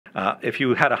If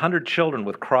you had 100 children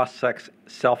with cross-sex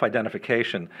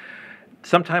self-identification,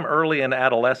 sometime early in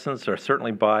adolescence, or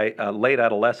certainly by late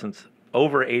adolescence,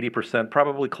 over 80%,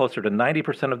 probably closer to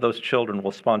 90% of those children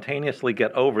will spontaneously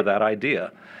get over that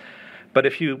idea. But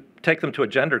if you take them to a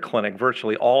gender clinic,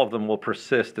 virtually all of them will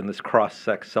persist in this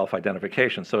cross-sex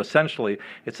self-identification. So essentially,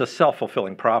 it's a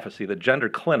self-fulfilling prophecy that gender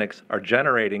clinics are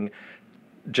generating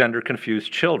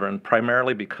gender-confused children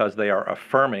primarily because they are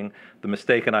affirming the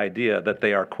mistaken idea that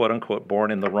they are quote-unquote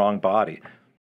born in the wrong body.